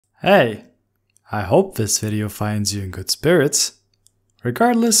Hey, I hope this video finds you in good spirits.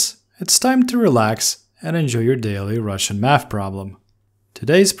 Regardless, it's time to relax and enjoy your daily Russian math problem.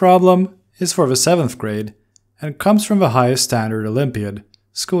 Today's problem is for the 7th grade and comes from the highest standard Olympiad,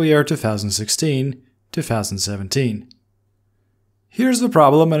 school year 2016-2017. Here's the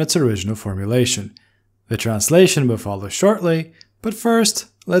problem in its original formulation. The translation will follow shortly, but first,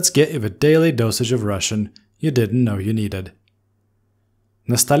 let's get you the daily dosage of Russian you didn't know you needed.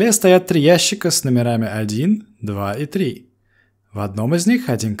 На столе стоят 3 ящика с номерами 1, 2 и 3. В одном из них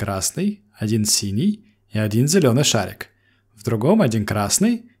один красный, один синий и один зеленый шарик. В другом один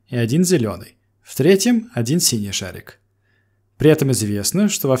красный и один зеленый. В третьем один синий шарик. При этом известно,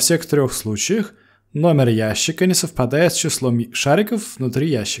 что во всех 3 случаях номер ящика не совпадает с числом шариков внутри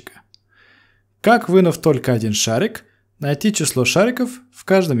ящика. Как, вынув только один шарик, найти число шариков в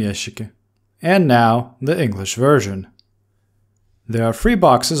каждом ящике? And now the English version. There are 3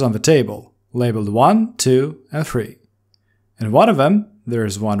 boxes on the table, labeled 1, 2, and 3. In one of them, there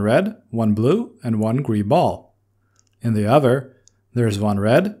is 1 red, 1 blue, and 1 green ball. In the other, there is 1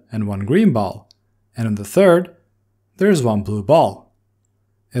 red and 1 green ball, and in the third, there is 1 blue ball.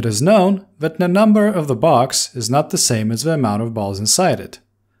 It is known that the number of the box is not the same as the amount of balls inside it.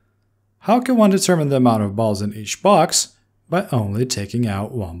 How can one determine the amount of balls in each box? By only taking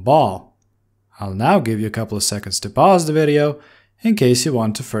out 1 ball. I'll now give you a couple of seconds to pause the video in case you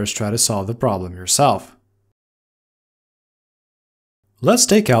want to first try to solve the problem yourself. Let's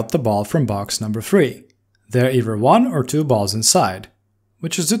take out the ball from box number 3. There are either 1 or 2 balls inside,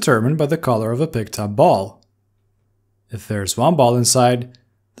 which is determined by the color of the picked up ball. If there is 1 ball inside,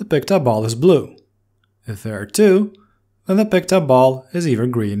 the picked up ball is blue. If there are 2, then the picked up ball is either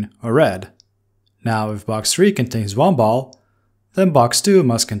green or red. Now, if box 3 contains 1 ball, then box 2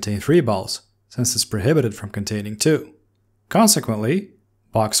 must contain 3 balls, since it's prohibited from containing 2. Consequently,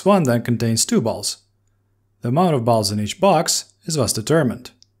 box 1 then contains 2 balls. The amount of balls in each box is thus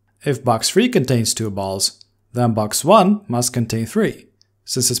determined. If box 3 contains 2 balls, then box 1 must contain 3,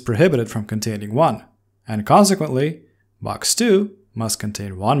 since it's prohibited from containing 1, and consequently, box 2 must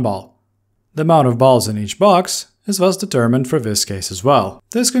contain 1 ball. The amount of balls in each box is thus determined for this case as well.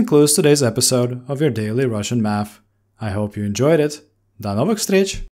 This concludes today's episode of your daily Russian math. I hope you enjoyed it. До новых встреч!